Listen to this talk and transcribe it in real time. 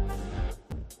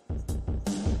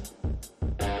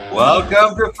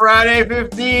Welcome to Friday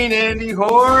 15, Andy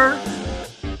Hoare.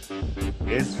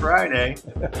 It's Friday.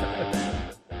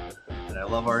 And I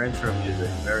love our intro music.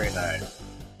 Very nice.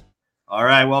 All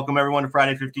right. Welcome, everyone, to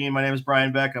Friday 15. My name is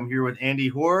Brian Beck. I'm here with Andy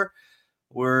Hoare.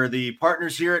 We're the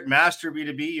partners here at Master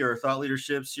B2B, your thought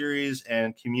leadership series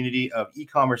and community of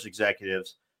e-commerce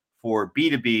executives for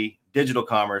B2B digital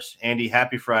commerce. Andy,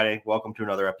 happy Friday. Welcome to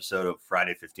another episode of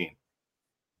Friday 15.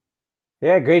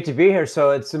 Yeah, great to be here.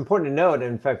 So it's important to note, and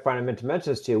in fact, Brian, I meant to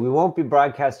mention this to you, we won't be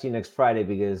broadcasting next Friday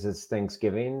because it's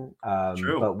Thanksgiving,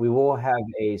 but we will have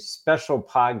a special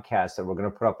podcast that we're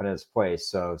going to put up in its place.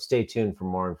 So stay tuned for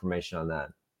more information on that.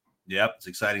 Yep, it's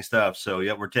exciting stuff. So,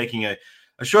 we're taking a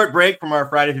short break from our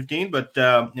Friday 15, but,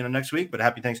 next week. But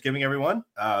happy Thanksgiving, everyone.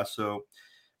 So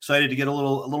excited to get a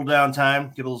little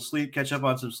downtime, get a little sleep, catch up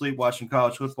on some sleep, watch some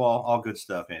college football, all good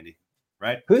stuff, Andy.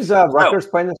 Right? Who's Rutgers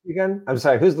playing this weekend? I'm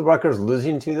sorry, who's the Rutgers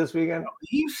losing to this weekend?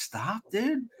 You stop,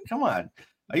 dude. Come on.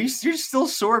 You're still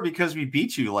sore because we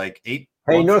beat you like 8.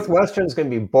 Hey, Northwestern's going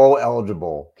to be bowl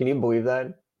eligible. Can you believe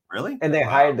that? Really? And they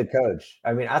hired the coach.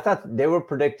 I mean, I thought they were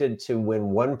predicted to win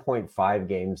 1.5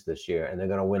 games this year, and they're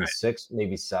going to win 6,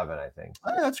 maybe 7, I think.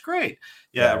 Oh, that's great.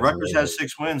 Yeah, Rutgers has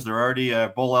 6 wins. They're already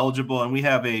bowl eligible, and we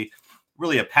have a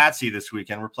patsy this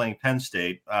weekend. We're playing Penn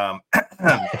State.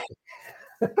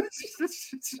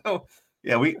 So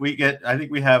we get, I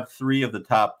think we have 3 of the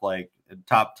top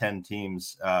 10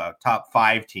 teams, top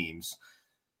 5 teams,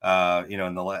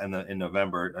 in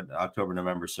November, October,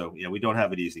 November. So we don't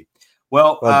have it easy.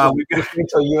 Well, we got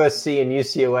until USC and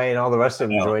UCLA and all the rest of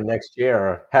them join next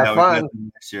year. Have fun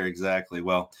next year. Exactly.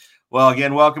 Well,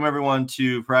 again, welcome everyone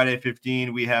to Friday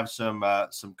 15. We have some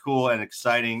cool and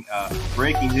exciting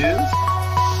breaking news.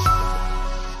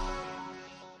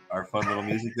 Our fun little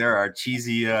music there, our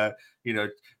cheesy,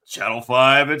 Channel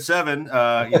 5 at 7,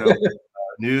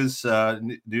 news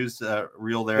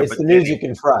reel there. It's the news you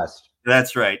can trust.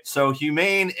 That's right. So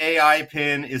Humane AI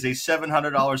Pin is a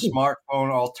 $700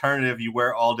 smartphone alternative you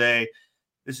wear all day.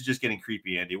 This is just getting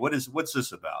creepy, Andy. What's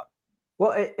this about?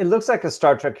 Well, it looks like a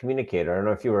Star Trek communicator. I don't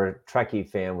know if you were a Trekkie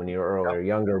fan when you were earlier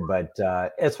younger, but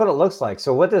it's what it looks like.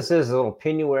 So what this is a little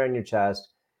pin you wear in your chest,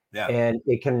 and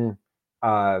it can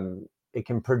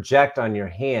project on your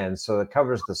hand, so it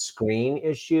covers the screen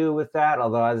issue with that.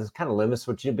 Although it kind of limits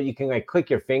what you do, but you can click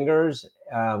your fingers,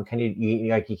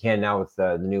 you can now with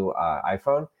the new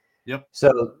iPhone. Yep.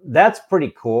 So that's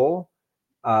pretty cool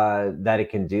that it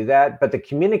can do that. But the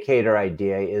communicator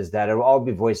idea is that it will all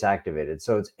be voice activated,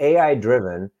 so it's AI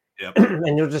driven. Yep.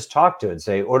 And you'll just talk to it,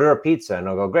 say order a pizza, and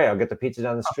it'll go, great, I'll get the pizza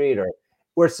down the street, or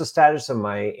where's the status of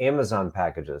my Amazon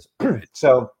packages.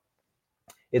 So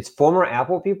it's former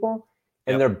Apple people.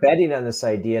 And they're betting on this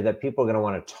idea that people are going to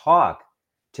want to talk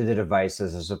to the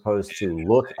devices as opposed to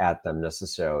look at them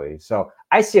necessarily. So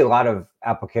I see a lot of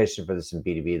application for this in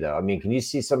B2B, though. I mean, can you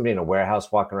see somebody in a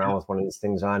warehouse walking around with one of these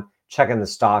things on, checking the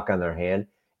stock on their hand?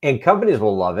 And companies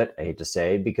will love it, I hate to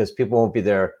say, because people won't be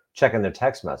there checking their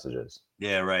text messages.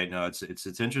 Yeah, right. No,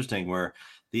 it's interesting where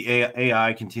the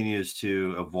AI continues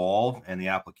to evolve and the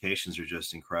applications are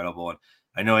just incredible. And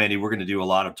I know, Andy, we're going to do a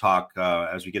lot of talk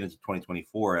as we get into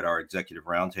 2024 at our executive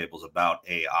roundtables about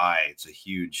AI. It's a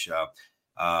huge,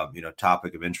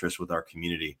 topic of interest with our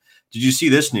community. Did you see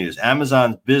this news?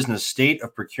 Amazon's Business State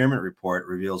of Procurement Report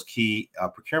reveals key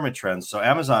procurement trends. So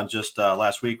Amazon just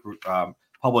last week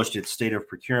published its State of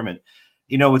Procurement.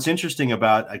 What's interesting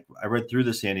about, I read through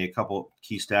this, Andy, a couple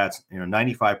key stats.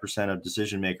 95% of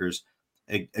decision makers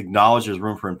acknowledge there's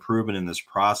room for improvement in this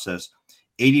process.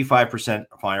 85%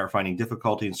 are finding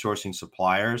difficulty in sourcing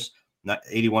suppliers.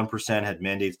 81% had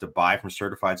mandates to buy from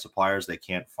certified suppliers they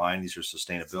can't find. These are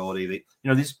sustainability.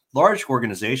 These large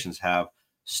organizations have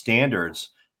standards,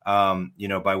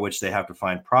 by which they have to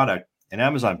find product. And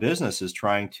Amazon Business is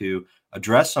trying to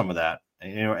address some of that.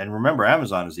 And remember,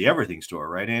 Amazon is the everything store,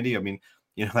 right, Andy? I mean,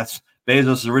 that's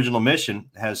Bezos' original mission,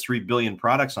 has 3 billion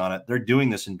products on it. They're doing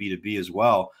this in B2B as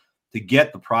well to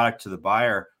get the product to the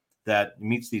buyer that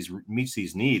meets these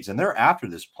needs, and they're after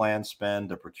this planned spend,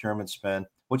 the procurement spend.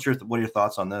 What are your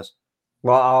thoughts on this?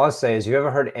 Well, all I'll say is, you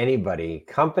ever heard anybody,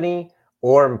 company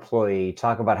or employee,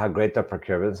 talk about how great their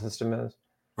procurement system is?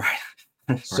 Right.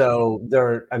 So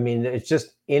it's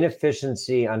just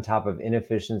inefficiency on top of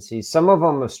inefficiency. Some of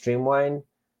them have streamlined,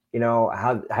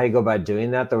 how you go about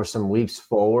doing that. There were some leaps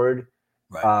forward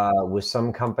with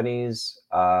some companies,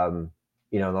 in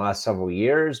the last several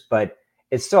years, but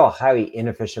it's still a highly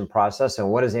inefficient process.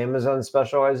 And what does Amazon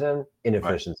specialize in?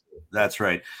 Inefficiency. Right. That's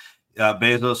right.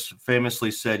 Bezos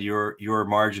famously said, "Your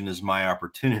margin is my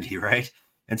opportunity," right?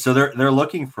 And so they're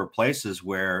looking for places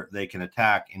where they can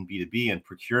attack in B2B, and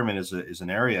procurement is an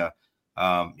area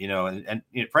And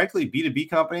frankly, B2B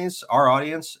companies, our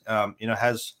audience,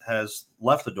 has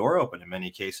left the door open in many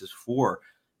cases for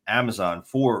Amazon,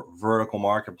 for vertical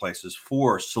marketplaces,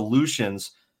 for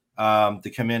solutions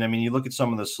to come in. I mean, you look at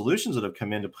some of the solutions that have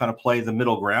come in to kind of play the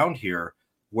middle ground here,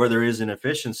 where there is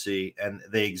inefficiency, and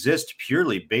they exist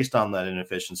purely based on that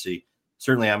inefficiency.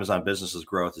 Certainly, Amazon Business's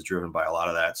growth is driven by a lot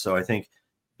of that. So I think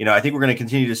we're going to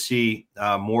continue to see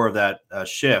more of that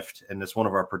shift, and it's one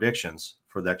of our predictions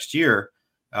for next year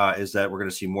is that we're going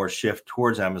to see more shift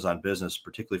towards Amazon Business,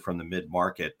 particularly from the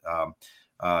mid-market.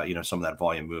 Some of that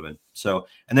volume moving. So,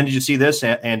 and then did you see this,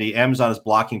 Andy? Amazon is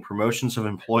blocking promotions of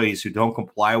employees who don't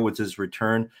comply with its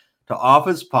return to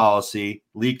office policy.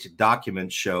 Leaked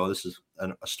documents show. This is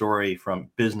a story from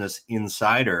Business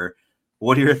Insider.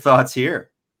 What are your thoughts here?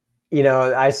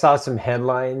 I saw some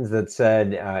headlines that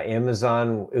said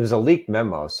Amazon, it was a leaked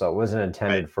memo, so it wasn't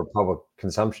intended for public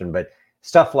consumption, but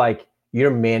stuff like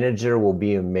your manager will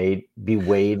be made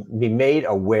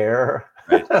aware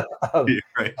of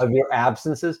your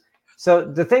absences. So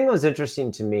the thing that was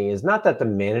interesting to me is not that the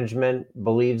management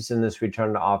believes in this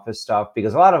return to office stuff,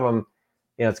 because a lot of them,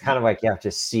 it's kind of like you have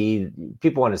to see,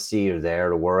 people want to see you're there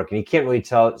to work, and you can't really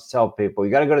tell people,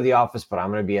 you got to go to the office, but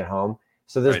I'm going to be at home.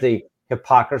 So there's the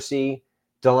hypocrisy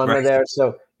dilemma there.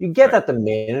 So you get that the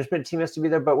management team has to be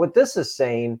there. But what this is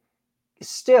saying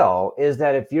still is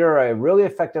that if you're a really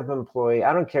effective employee,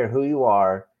 I don't care who you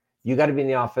are, you got to be in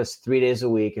the office 3 days a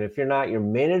week. And if you're not, your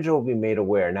manager will be made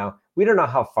aware. Now, we don't know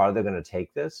how far they're going to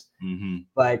take this,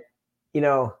 but,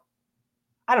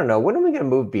 I don't know. When are we going to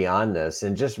move beyond this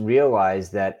and just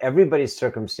realize that everybody's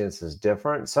circumstance is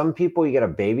different? Some people, you got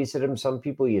to babysit them. Some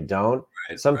people you don't.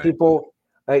 Some people,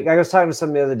 like I was talking to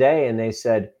somebody the other day, and they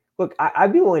said, look,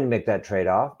 I'd be willing to make that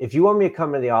trade-off. If you want me to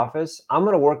come to the office, I'm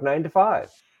going to work 9 to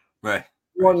 5. Right.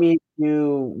 You want me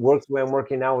to work the way I'm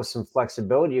working now with some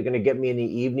flexibility, you're going to get me in the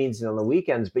evenings and on the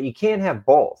weekends, but you can't have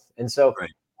both. And so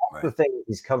that's the thing with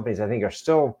these companies, I think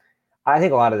I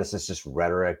think a lot of this is just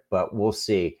rhetoric, but we'll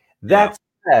see. That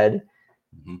said,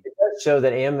 it does show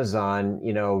that Amazon,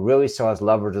 really still has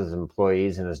leverage with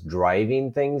employees and is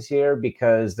driving things here,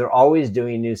 because they're always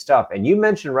doing new stuff. And you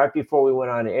mentioned right before we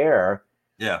went on air,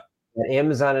 that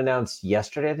Amazon announced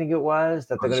yesterday, I think it was,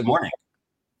 that they're going to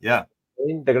be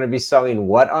they're going to be selling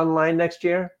what online next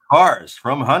year? Cars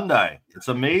from Hyundai. It's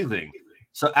amazing.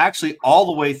 So actually, all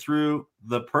the way through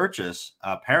the purchase,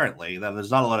 apparently,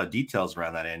 there's not a lot of details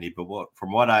around that, Andy, but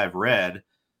from what I've read,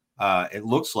 it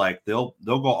looks like they'll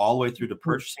go all the way through to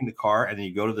purchasing the car, and then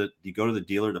you go to the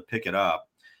dealer to pick it up,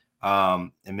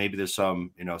 and maybe there's some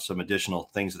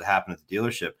additional things that happen at the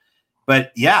dealership.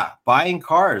 But buying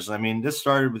cars. I mean, this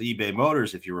started with eBay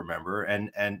Motors, if you remember,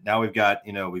 and now we've got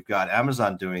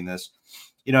Amazon doing this.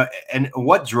 And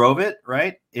what drove it,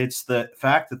 right? It's the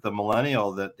fact that the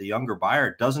millennial, that the younger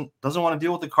buyer doesn't want to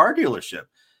deal with the car dealership.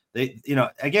 They,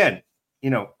 again,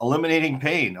 eliminating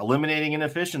pain, eliminating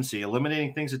inefficiency,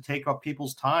 eliminating things that take up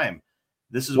people's time.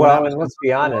 This is and let's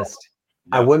be honest.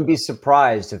 I wouldn't be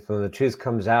surprised if, when the truth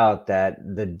comes out, that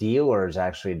the dealers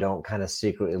actually don't kind of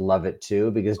secretly love it too,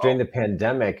 because during the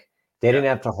pandemic, they didn't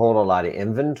have to hold a lot of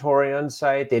inventory on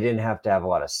site. They didn't have to have a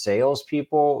lot of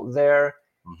salespeople there.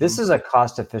 This is a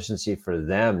cost efficiency for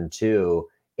them too.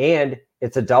 And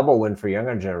it's a double win for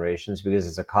younger generations, because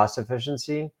it's a cost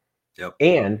efficiency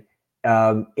and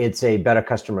it's a better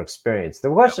customer experience.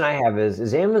 The question I have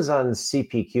is Amazon's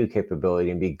CPQ capability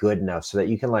can be good enough so that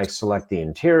you can select the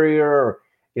interior,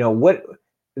 what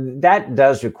that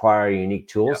does require a unique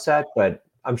tool set, but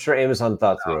I'm sure Amazon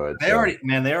thought through it.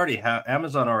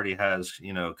 Amazon already has,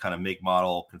 kind of make,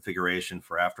 model, configuration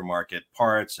for aftermarket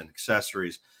parts and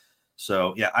accessories.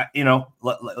 So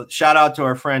shout out to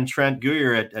our friend Trent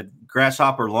Guyer at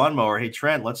Grasshopper Lawnmower. Hey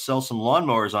Trent, let's sell some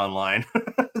lawnmowers online.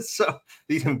 So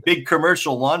these big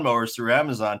commercial lawnmowers through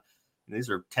Amazon, these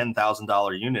are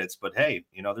 $10,000 units, but hey,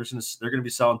 they're going to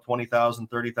be selling $20,000,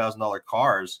 $30,000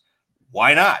 cars.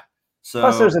 Why not? So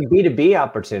plus, there's a B2B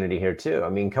opportunity here too. I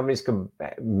mean, companies could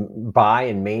buy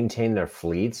and maintain their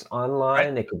fleets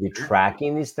online. They could be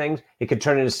tracking these things. It could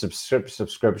turn into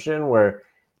subscription where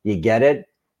you get it.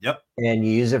 And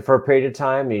you use it for a period of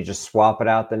time, and you just swap it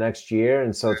out the next year.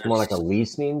 And so it's more like a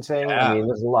leasing thing. I mean,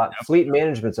 there's a lot. Fleet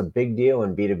management's a big deal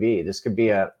in B2B. This could be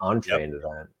an entree into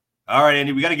that. All right,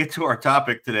 Andy, we got to get to our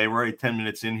topic today. We're already 10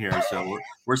 minutes in here, so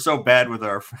we're so bad with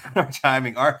our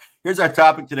timing. Here's our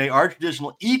topic today. Are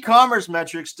traditional e-commerce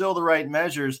metrics still the right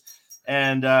measures?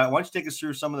 And why don't you take us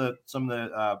through some of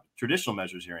the traditional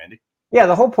measures here, Andy? Yeah,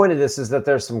 the whole point of this is that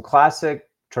there's some classic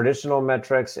traditional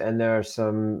metrics, and there are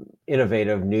some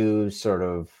innovative new sort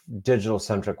of digital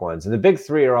centric ones. And the big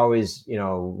three are always,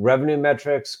 revenue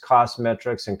metrics, cost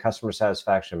metrics, and customer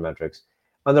satisfaction metrics.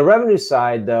 On the revenue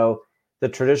side, though, the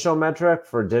traditional metric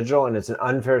for digital, and it's an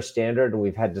unfair standard, and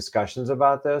we've had discussions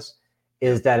about this,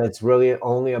 is that it's really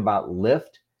only about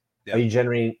lift. Are you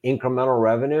generating incremental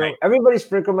revenue? Right. Everybody's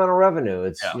for incremental revenue.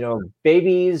 It's,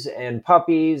 babies and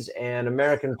puppies and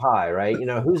American Pie, right?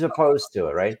 Who's opposed to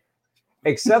it, right?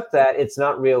 Except that it's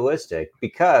not realistic,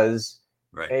 because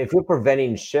if you're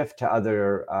preventing shift to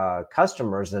other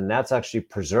customers, then that's actually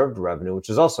preserved revenue, which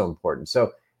is also important.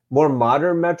 So more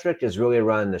modern metric is really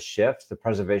around the shift, the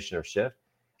preservation of shift.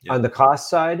 On the cost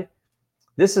side,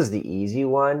 this is the easy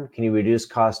one. Can you reduce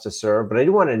cost to serve? But I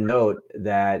do want to note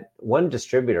that one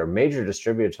major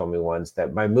distributor told me once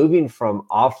that by moving from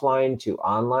offline to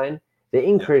online, they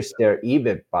increased their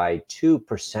EBIT by 2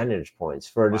 percentage points.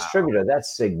 For a distributor,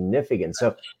 that's significant.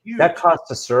 So that cost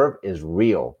to serve is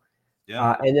real.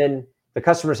 And then the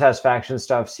customer satisfaction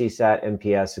stuff, CSAT,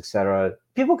 NPS, et cetera,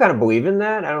 people kind of believe in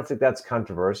that. I don't think that's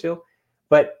controversial.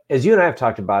 But as you and I have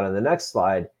talked about on the next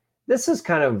slide, this is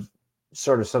kind of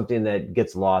sort of something that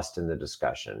gets lost in the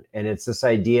discussion. And it's this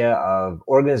idea of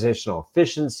organizational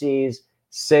efficiencies,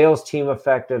 sales team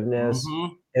effectiveness.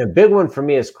 And a big one for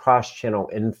me is cross-channel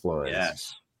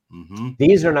influence.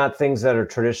 These are not things that are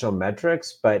traditional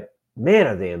metrics, but man,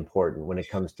 are they important when it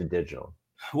comes to digital.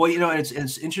 Well,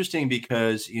 it's interesting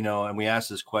because, and we asked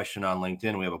this question on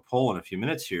LinkedIn. We have a poll in a few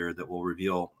minutes here that will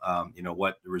reveal,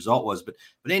 what the result was. But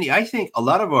Andy, I think a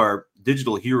lot of our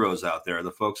digital heroes out there,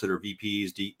 the folks that are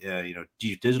VPs,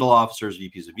 chief digital officers,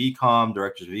 VPs of eCom,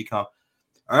 directors of eCom,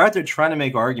 are out there trying to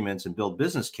make arguments and build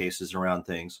business cases around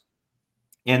things.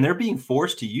 And they're being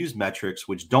forced to use metrics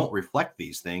which don't reflect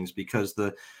these things, because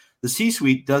the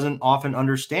C-suite doesn't often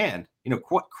understand,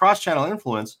 cross-channel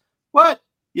influence. What?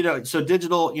 So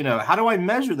digital, how do I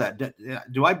measure that?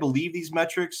 Do I believe these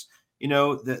metrics,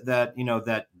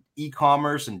 that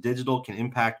e-commerce and digital can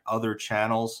impact other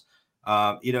channels?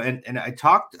 And I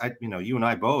talked, you and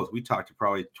I both, we talked to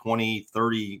probably 20,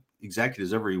 30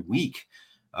 executives every week,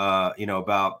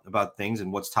 about things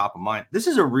and what's top of mind. This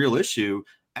is a real issue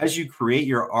as you create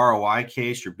your ROI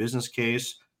case, your business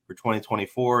case for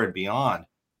 2024 and beyond.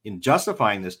 In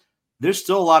justifying this, there's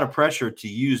still a lot of pressure to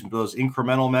use those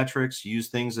incremental metrics, use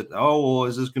things that,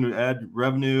 is this going to add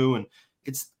revenue? And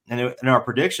in our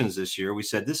predictions this year, we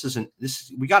said,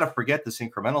 we got to forget this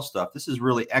incremental stuff. This is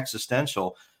really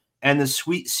existential. And the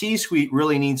C-suite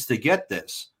really needs to get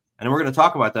this. And we're going to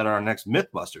talk about that on our next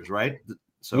Mythbusters, right?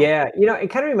 So it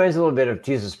kind of reminds a little bit of,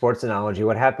 to use a sports analogy,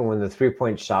 what happened when the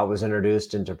 3-point shot was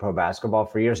introduced into pro basketball.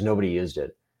 For years, nobody used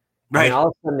it. Right. And all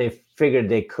of a sudden they figured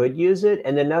they could use it.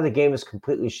 And then now the game is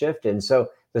completely shifted. And so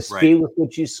the speed with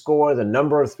which you score, the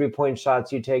number of 3-point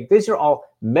shots you take, these are all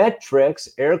metrics,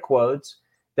 air quotes,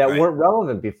 that weren't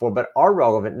relevant before, but are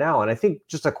relevant now. And I think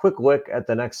just a quick look at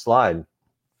the next slide.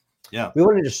 Yeah. We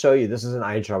wanted to show you, this is an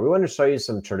eye chart. We wanted to show you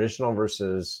some traditional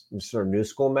versus sort of new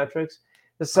school metrics.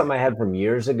 This is something I had from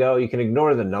years ago. You can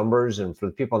ignore the numbers. And for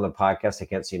the people on the podcast, I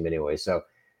can't see them anyway. So,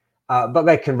 but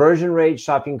by conversion rate,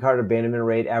 shopping cart abandonment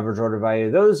rate, average order value,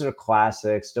 those are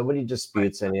classics. Nobody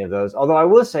disputes any of those. Although I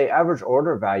will say average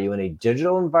order value in a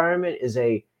digital environment is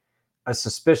a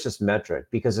suspicious metric,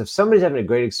 because if somebody's having a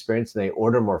great experience and they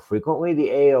order more frequently, the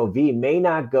AOV may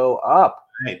not go up.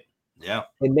 Right. Yeah.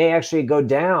 It may actually go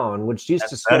down, which used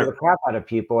to scare the crap out of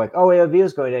people. Like, AOV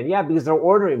is going down. Yeah, because they're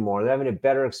ordering more. They're having a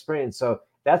better experience. So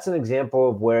that's an example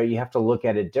of where you have to look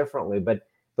at it differently. But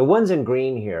the ones in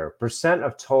green here, percent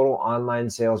of total online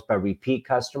sales by repeat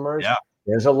customers. Yeah.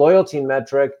 There's a loyalty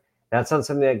metric. That's not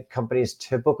something that companies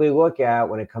typically look at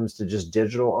when it comes to just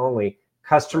digital only.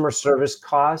 Customer service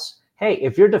costs. Hey,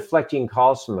 if you're deflecting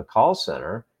calls from the call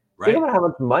center, think about how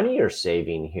much money you're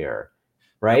saving here,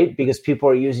 right? Because people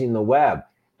are using the web.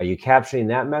 Are you capturing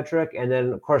that metric? And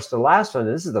then, of course, the last one,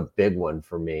 this is the big one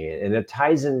for me, and it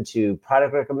ties into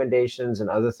product recommendations and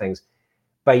other things.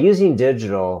 By using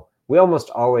digital, we almost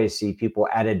always see people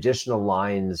add additional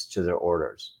lines to their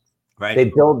orders. Right. They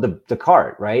build the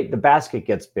cart, right? The basket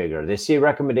gets bigger. They see a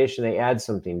recommendation, they add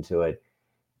something to it.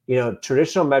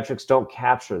 Traditional metrics don't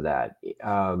capture that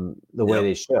the way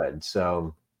they should.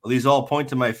 So these all point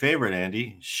to my favorite,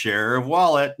 Andy, share of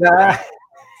wallet. Right?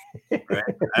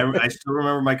 I still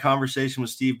remember my conversation with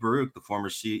Steve Baruch, the former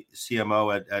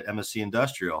CMO at MSC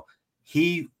Industrial.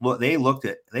 They look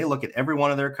at every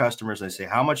one of their customers and they say,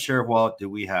 how much share of wallet do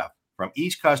we have from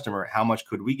each customer? How much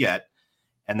could we get?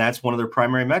 And that's one of their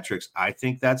primary metrics. I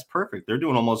think that's perfect. They're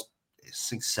doing almost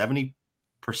 70%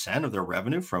 of their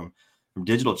revenue from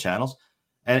digital channels.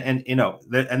 And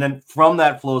and then from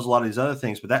that flows a lot of these other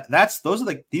things. But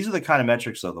these are the kind of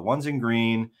metrics, though. The ones in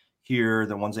green here,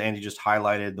 the ones Andy just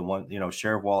highlighted, the one,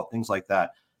 share of wallet, things like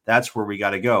that. That's where we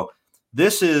got to go.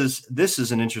 This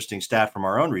is an interesting stat from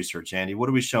our own research, Andy. What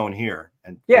are we showing here?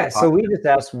 And yeah, so we just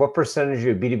asked, what percentage of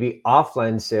your B2B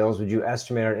offline sales would you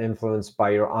estimate are influenced by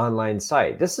your online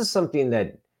site? This is something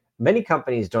that many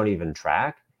companies don't even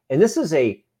track. And this is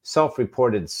a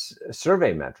self-reported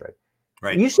survey metric.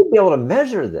 Right. You should be able to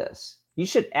measure this. You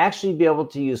should actually be able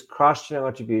to use cross-channel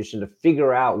attribution to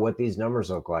figure out what these numbers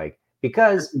look like,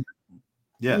 because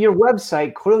your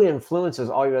website clearly influences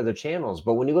all your other channels.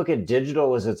 But when you look at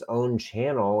digital as its own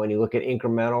channel, and you look at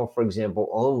incremental, for example,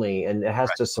 only, and it has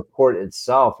to support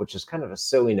itself, which is kind of a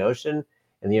silly notion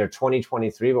in the year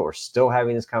 2023, but we're still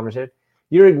having this conversation,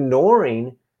 you're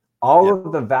ignoring all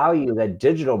of the value that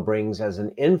digital brings as an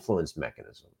influence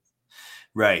mechanism.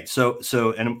 Right. So,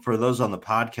 and for those on the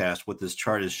podcast, what this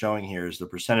chart is showing here is the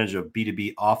percentage of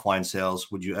B2B offline sales.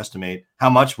 How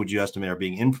much would you estimate are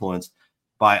being influenced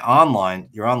by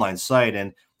your online site?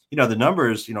 And, the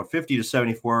numbers, 50 to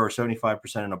 74 or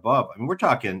 75% and above. I mean, we're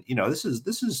talking, this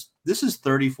is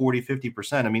 30, 40,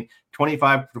 50%. I mean,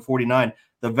 25 to 49.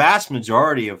 The vast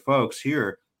majority of folks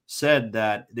here said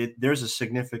that there's a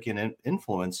significant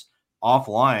influence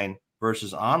offline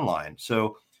versus online.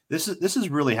 So this is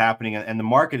really happening, and the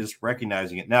market is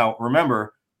recognizing it. Now,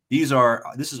 remember, this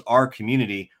is our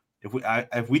community.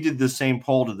 If we did the same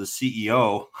poll to the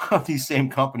CEO of these same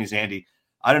companies, Andy,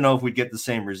 I don't know if we'd get the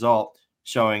same result,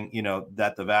 showing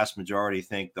that the vast majority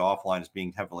think the offline is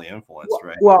being heavily influenced,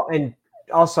 right? Well, and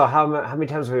also, how many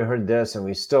times have we heard this, and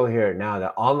we still hear it now,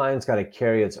 that online's got to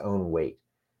carry its own weight?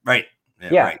 Right.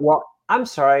 Yeah. Right. Well, I'm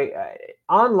sorry.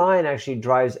 Online actually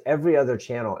drives every other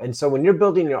channel. And so when you're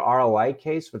building your ROI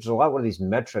case, which is a lot what these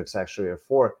metrics actually are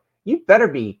for, you better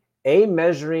be A,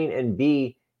 measuring, and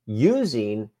B,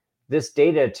 using this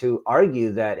data to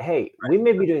argue that, hey, we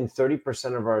may be doing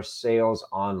 30% of our sales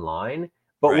online,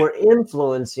 but we're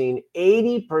influencing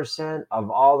 80% of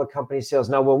all the company sales.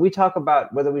 Now, when we talk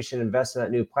about whether we should invest in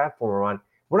that new platform we're on,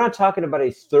 we're not talking about a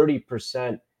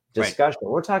 30% discussion.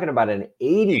 We're talking about an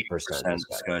 80%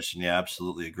 discussion. Yeah,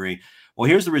 absolutely agree. Well,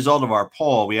 here's the result of our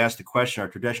poll. We asked the question, are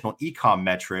traditional e-com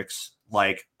metrics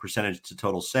like percentage to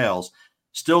total sales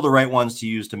still the right ones to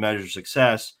use to measure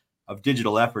success of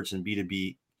digital efforts in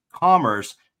B2B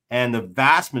commerce? And the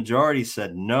vast majority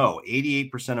said no.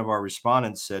 88% of our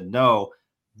respondents said no.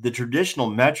 The traditional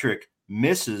metric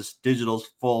misses digital's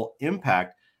full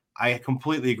impact. I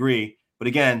completely agree. But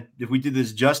again, if we did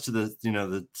this just to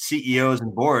the CEOs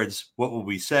and boards, what would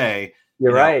we say?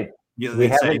 You're right.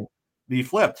 They'd say be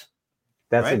flipped.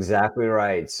 That's exactly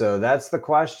right. So that's the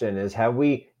question: is have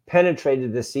we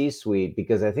penetrated the C-suite?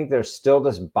 Because I think there's still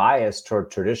this bias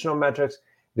toward traditional metrics,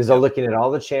 because they're looking at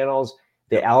all the channels.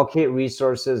 They allocate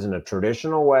resources in a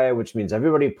traditional way, which means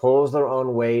everybody pulls their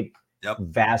own weight.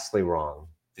 Vastly wrong.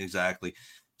 Exactly.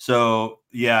 So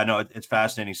yeah, no, it's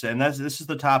fascinating. So, and this is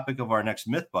the topic of our next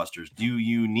Mythbusters. Do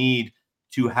you need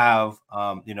to have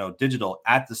digital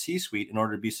at the C-suite in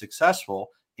order to be successful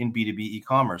in B2B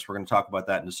e-commerce? We're going to talk about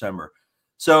that in December.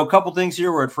 So a couple things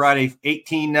here. We're at Friday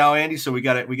 18 now, Andy. So we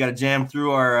got to jam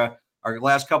through our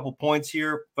last couple points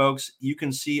here, folks. You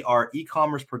can see our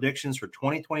e-commerce predictions for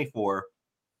 2024.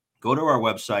 Go to our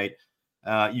website.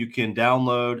 You can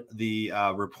download the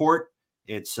report.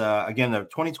 It's again, the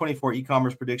 2024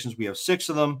 e-commerce predictions. We have 6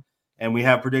 of them, and we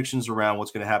have predictions around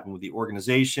what's going to happen with the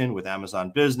organization, with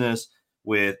Amazon Business,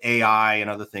 with AI and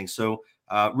other things. So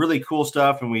really cool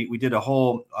stuff. And we did a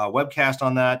whole webcast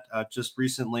on that just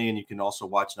recently, and you can also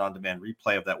watch an on-demand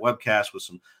replay of that webcast with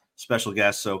some special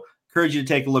guests. So encourage you to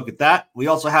take a look at that. We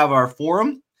also have our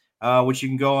forum, which you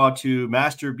can go out to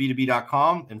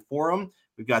masterb2b.com and forum.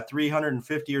 We've got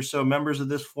 350 or so members of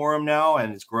this forum now,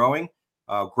 and it's growing.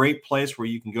 A great place where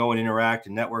you can go and interact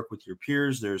and network with your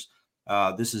peers. There's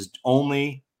this is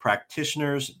only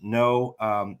practitioners, no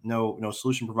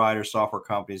solution providers, software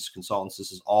companies, consultants.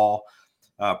 This is all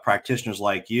practitioners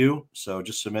like you. So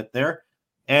just submit there.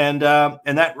 And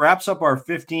that wraps up our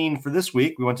 15 for this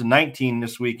week. We went to 19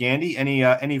 this week. Andy,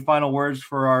 any final words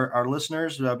for our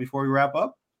listeners before we wrap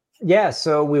up? Yeah,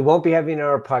 so we won't be having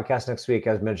our podcast next week,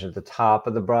 as mentioned at the top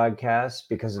of the broadcast,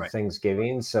 because of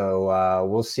Thanksgiving. So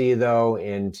we'll see you, though,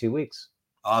 in 2 weeks.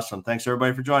 Awesome. Thanks,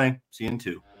 everybody, for joining. See you in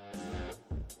 2.